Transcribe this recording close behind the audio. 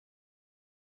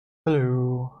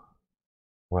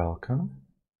Welcome,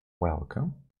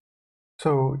 welcome.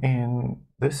 So in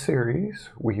this series,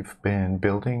 we've been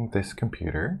building this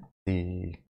computer.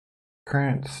 The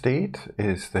current state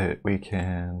is that we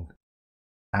can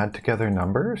add together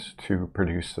numbers to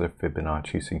produce the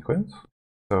Fibonacci sequence.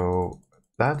 So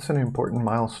that's an important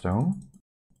milestone.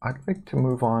 I'd like to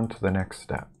move on to the next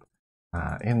step.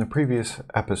 In the previous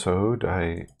episode,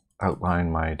 I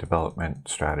outlined my development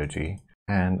strategy,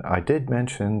 and I did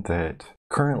mention that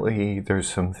currently there's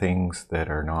some things that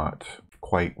are not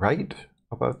quite right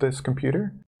about this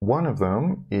computer. One of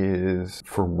them is,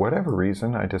 for whatever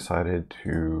reason, I decided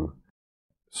to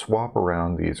swap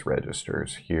around these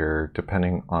registers here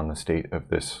depending on the state of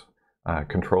this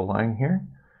control line here.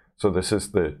 So this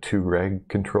is the 2reg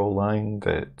control line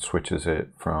that switches it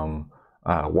from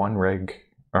one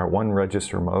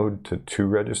register mode to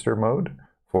 2-register mode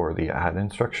for the add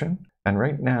instruction. And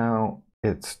right now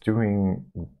it's doing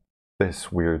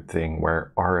this weird thing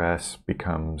where RS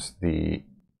becomes the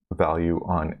value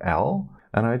on L,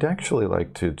 and I'd actually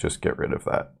like to just get rid of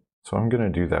that. So I'm going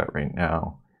to do that right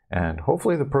now, and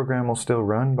hopefully the program will still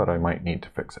run, but I might need to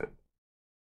fix it.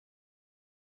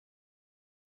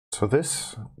 So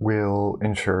this will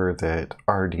ensure that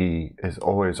RD is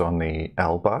always on the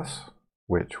L bus,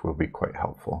 which will be quite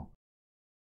helpful.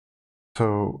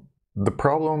 So the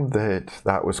problem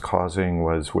that was causing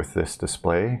was with this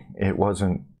display. It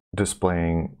wasn't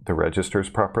displaying the registers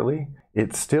properly.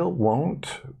 It still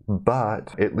won't,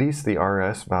 but at least the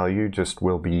RS value just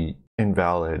will be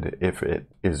invalid if it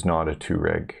is not a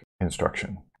 2reg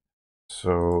instruction.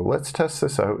 So let's test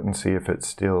this out and see if it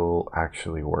still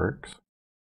actually works.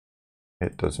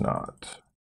 It does not.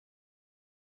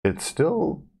 It's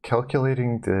still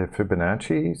calculating the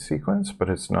Fibonacci sequence, but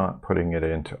it's not putting it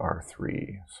into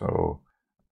R3. So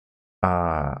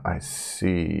I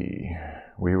see.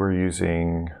 We were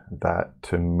using that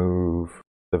to move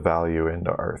the value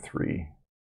into R3.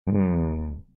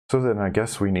 So then I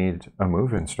guess we need a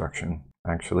move instruction,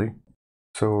 actually.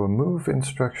 So a move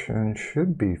instruction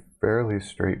should be fairly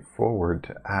straightforward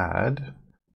to add.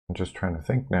 I'm just trying to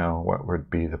think now what would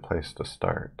be the place to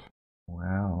start.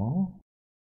 Well,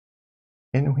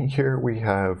 in here we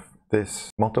have this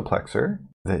multiplexer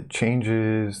that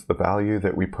changes the value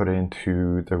that we put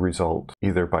into the result,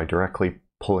 either by directly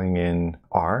pulling in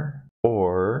R,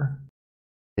 or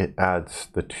it adds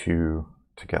the two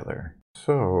together.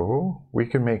 So we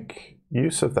can make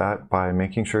use of that by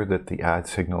making sure that the add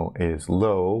signal is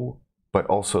low, but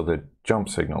also the jump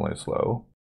signal is low,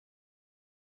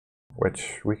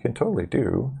 which we can totally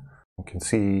do. You can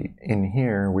see in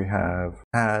here we have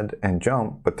add and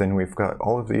jump, but then we've got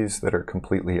all of these that are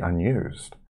completely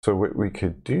unused. So what we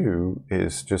could do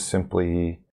is just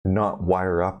simply not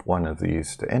wire up one of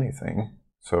these to anything.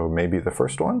 So maybe the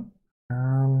first one?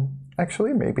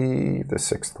 Actually, maybe the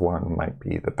 6th one might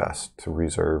be the best to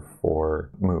reserve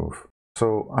for move.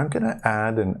 So I'm going to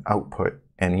add an output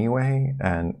anyway,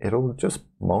 and it'll just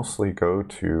mostly go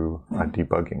to a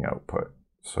debugging output.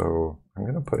 So I'm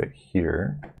going to put it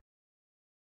here.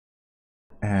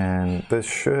 And this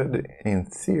should, in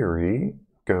theory,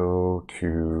 go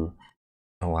to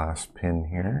the last pin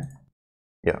here.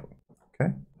 Yeah,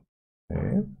 okay.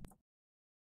 Save.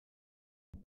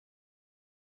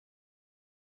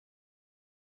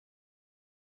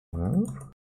 Move.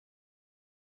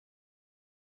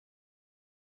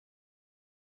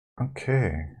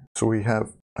 Okay, so we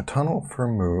have a tunnel for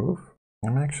move.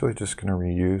 I'm actually just going to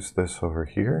reuse this over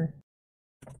here.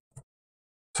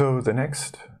 So the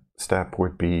next step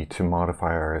would be to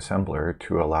modify our assembler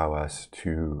to allow us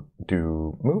to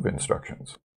do move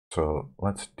instructions. So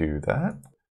let's do that.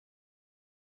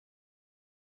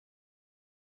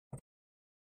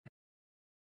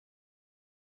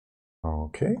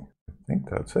 Okay, I think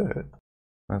that's it.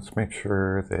 Let's make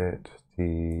sure that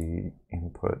the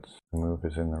inputs to move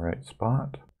is in the right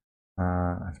spot.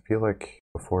 I feel like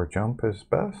before jump is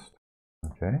best.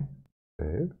 Okay,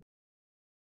 save.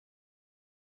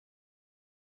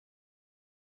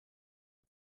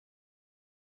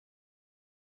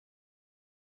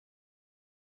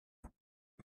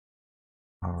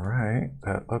 All right,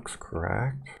 that looks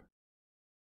correct.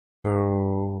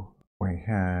 So we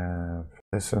have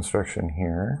this instruction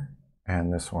here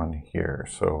and this one here.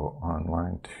 So on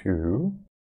line 2,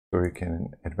 so we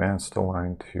can advance to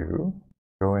line 2,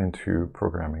 go into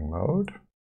programming mode,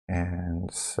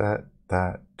 and set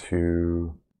that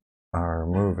to our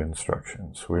move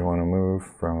instruction. So we want to move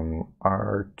from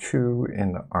R2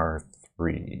 into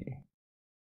R3.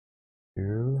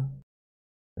 2,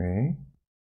 3.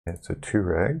 It's a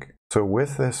 2reg. So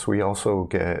with this, we also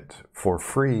get for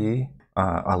free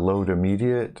a load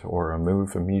immediate or a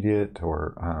move immediate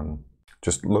or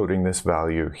just loading this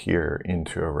value here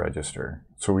into a register.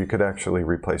 So we could actually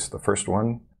replace the first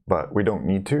one, but we don't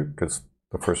need to because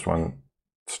the first one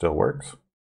still works.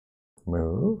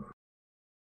 Move.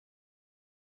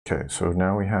 Okay, so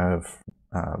now we have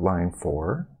line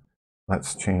 4.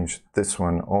 Let's change this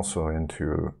one also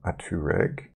into a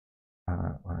 2-reg.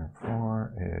 Line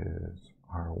 4 is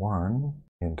R1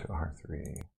 into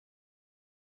R3.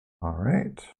 All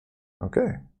right.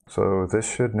 Okay, so this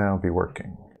should now be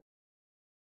working.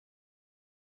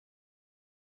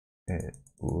 It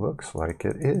looks like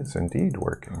it is indeed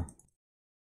working.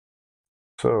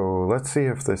 So let's see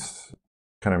if this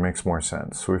kind of makes more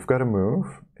sense. So we've got a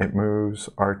move. It moves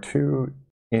R2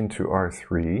 into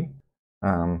R3.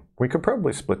 We could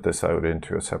probably split this out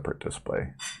into a separate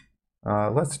display.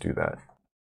 Let's do that.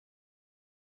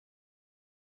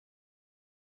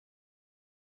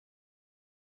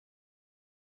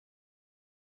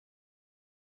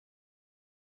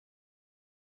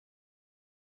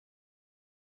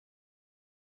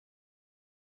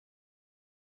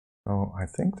 So I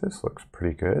think this looks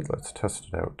pretty good. Let's test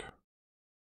it out.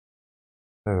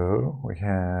 So we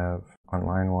have on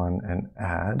line 1 an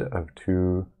add of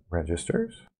 2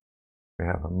 registers. We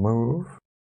have a move.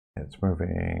 It's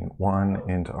moving 1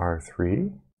 into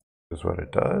R3, is what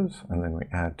it does, and then we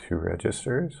add 2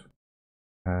 registers.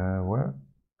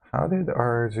 How did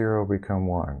R0 become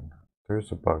 1?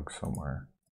 There's a bug somewhere.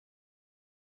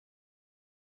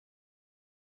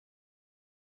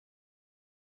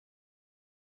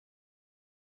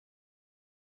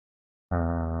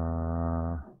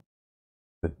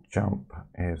 The jump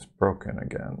is broken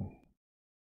again.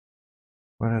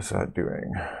 What is that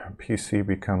doing? PC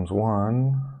becomes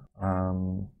 1.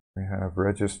 We have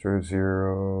register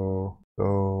 0.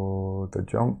 So the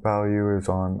jump value is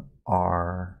on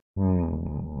R. I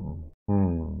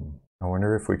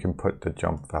wonder if we can put the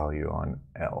jump value on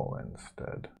L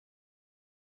instead.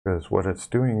 Because what it's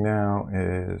doing now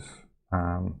is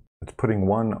it's putting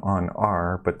 1 on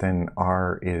R, but then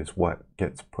R is what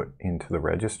gets put into the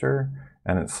register,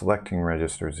 and it's selecting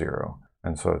register 0.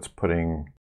 And so it's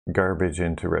putting garbage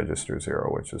into register 0,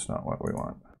 which is not what we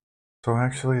want. So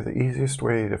actually the easiest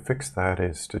way to fix that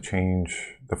is to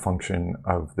change the function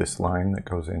of this line that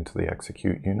goes into the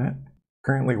execute unit.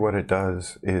 Currently what it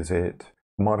does is it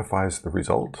modifies the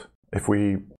result. If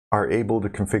we are able to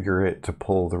configure it to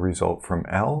pull the result from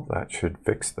L, that should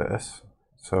fix this.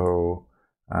 So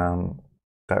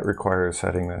that requires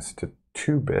setting this to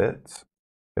 2 bits.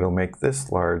 It'll make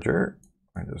this larger.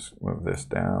 I just move this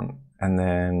down, and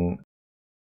then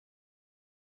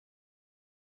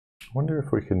I wonder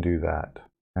if we can do that.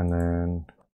 And then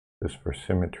just for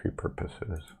symmetry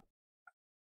purposes.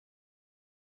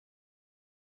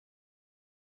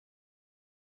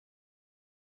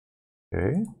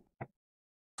 Okay.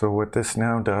 So what this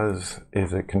now does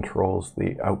is it controls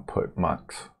the output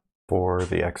mux for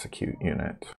the execute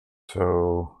unit.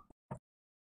 So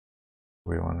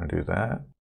we want to do that.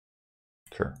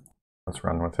 Sure, let's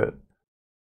run with it.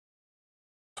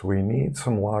 So we need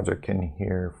some logic in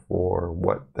here for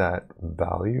what that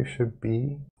value should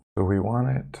be. So we want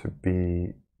it to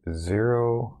be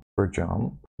 0 for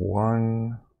jump,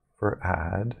 1 for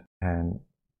add, and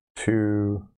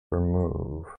 2 for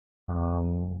move.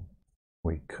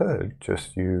 We could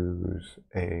just use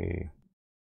a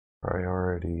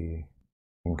priority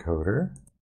encoder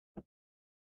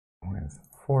with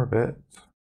 4 bits.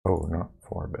 Oh, not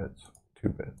 4 bits, 2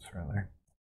 bits rather.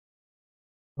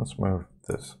 Let's move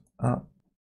this up,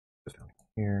 down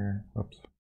here, whoops.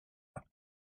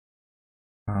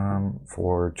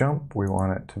 For jump, we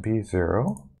want it to be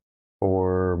 0.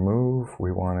 For move,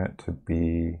 we want it to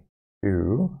be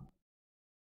 2.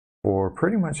 For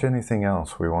pretty much anything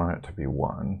else, we want it to be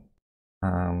 1.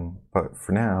 But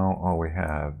for now, all we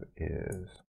have is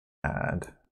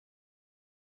add.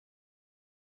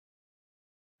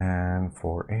 And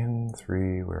for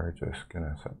in3, we're just going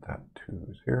to set that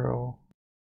to 0.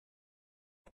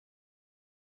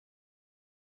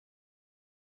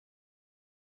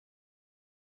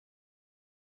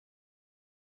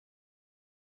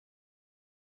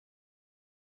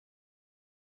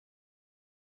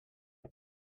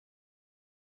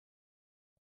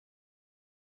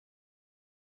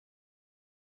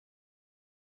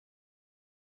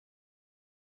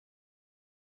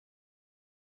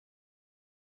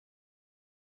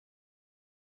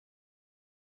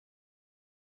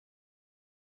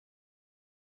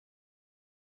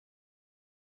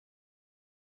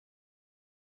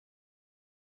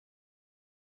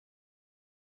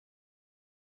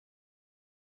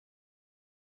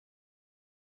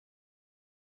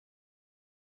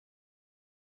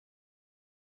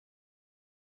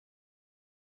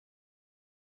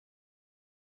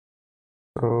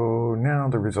 So now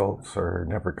the results are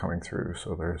never coming through,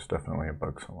 so there's definitely a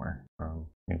bug somewhere.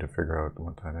 Need to figure out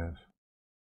what that is.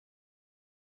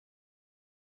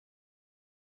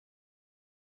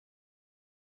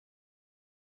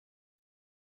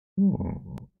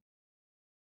 Hmm.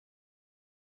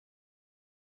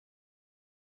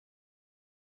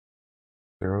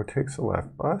 0 takes the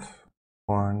left bus,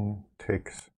 1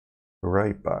 takes the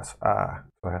right bus. Ah,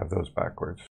 so I have those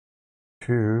backwards.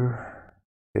 2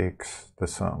 takes the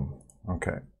sum.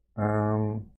 Okay.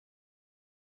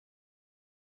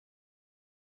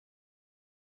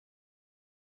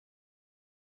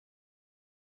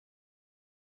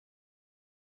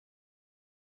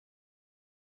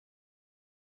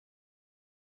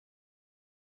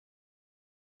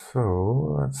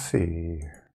 So let's see.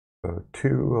 So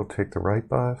 2 will take the right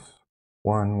bus,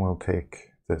 1 will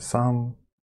take the sum,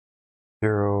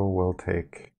 0 will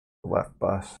take the left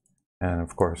bus, and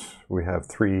of course we have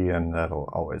 3 and that'll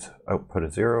always output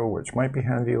a 0, which might be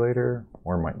handy later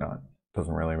or might not.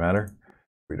 Doesn't really matter.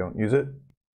 We don't use it.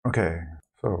 Okay,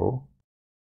 so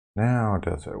now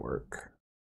does it work?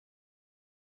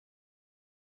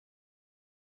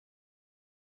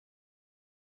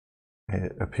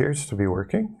 It appears to be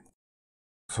working.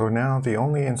 So now the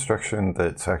only instruction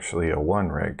that's actually a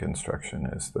 1-reg instruction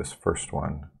is this first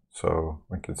one. So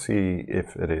we can see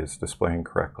if it is displaying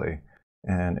correctly.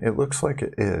 And it looks like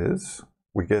it is.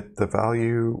 We get the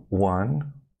value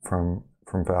 1 from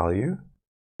value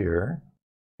here.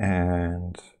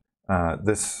 And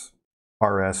this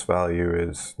RS value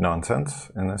is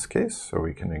nonsense in this case, so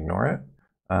we can ignore it.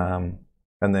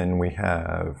 And then we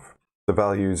have the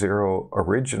value 0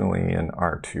 originally in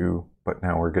R2, but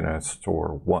now we're going to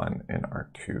store 1 in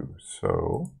R2.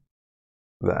 So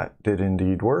that did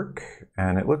indeed work,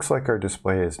 and it looks like our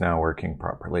display is now working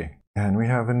properly. And we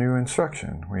have a new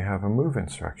instruction. We have a move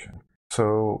instruction.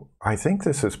 So I think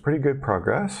this is pretty good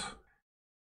progress.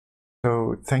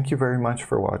 So thank you very much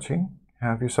for watching.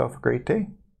 Have yourself a great day.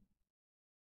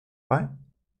 Bye.